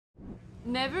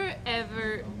Never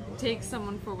ever take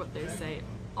someone for what they say.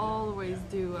 Always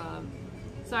do.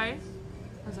 Sorry?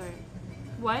 I'm sorry.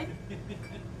 What?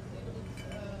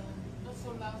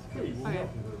 Okay.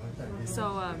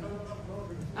 So,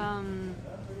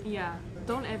 yeah.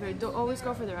 Don't always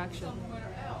go for their action.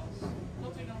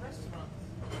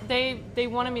 They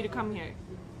wanted me to come here.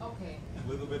 Okay. A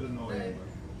little bit annoying.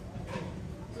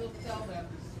 We'll tell them.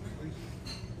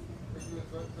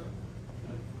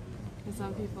 There's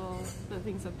some people that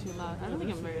thinks I'm too loud. I don't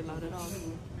think I'm very loud at all.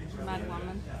 Mad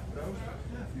woman.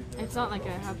 It's not like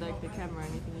I have like the camera or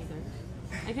anything either.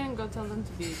 I can go tell them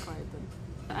to be quiet then.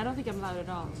 I don't think I'm loud at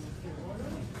all.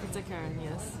 It's a Karen,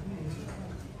 yes.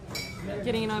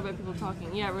 Getting annoyed by people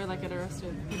talking. Yeah, we're like at a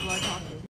restaurant. People are talking.